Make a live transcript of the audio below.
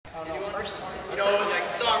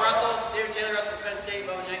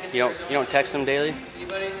You don't text him daily?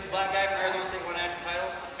 Anybody? Black guy from Arizona State won a national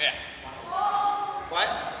title? Yeah.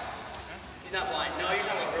 What? He's not blind. No, you're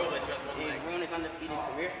talking about Robles who has one leg. Ruined his undefeated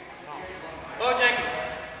career. Bubba Jenkins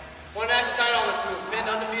won a national title on this move.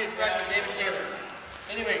 Pinned undefeated freshman David Taylor.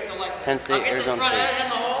 Anyway, so like, Penn State, I'll get Arizona this front State. head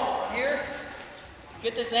in the hole here.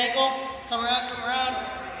 Get this ankle. Come around,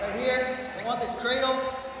 right here. I want this cradle.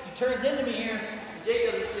 He turns into me here.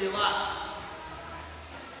 Jake does this to me a lot.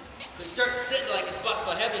 So he starts sitting like his butt.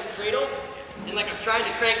 So I have this cradle, and like I'm trying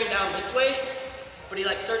to crank him down this way, but he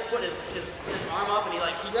like starts putting his arm up, and he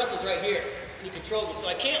wrestles right here, and he controls me. So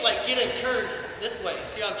I can't like get him turned this way.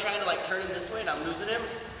 See how I'm trying to like turn him this way, and I'm losing him?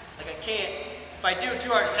 Like I can't. If I do it too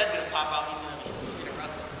hard, his head's gonna pop out. He's gonna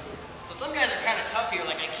wrestle. So some guys are kind of tough here.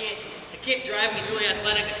 Like I can't drive him. He's really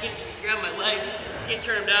athletic. He's grabbing my legs. I can't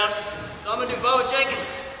turn him down. So I'm gonna do Bubba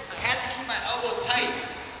Jenkins. I have to keep my elbows tight,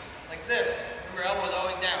 like this. Remember, elbows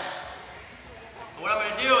always down. But what I'm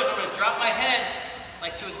gonna do is I'm gonna drop my head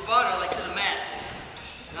like to his butt or like to the mat.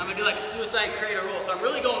 And I'm gonna do like a suicide cradle roll. So I'm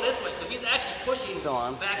really going this way. So he's actually pushing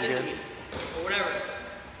back into me, or whatever.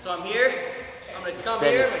 So I'm here. I'm gonna come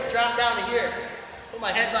here. I'm gonna drop down to here. Put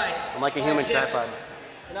my head by. I'm like a human tripod.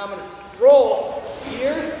 And I'm gonna roll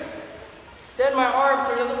here. Extend my arms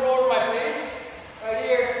so he doesn't roll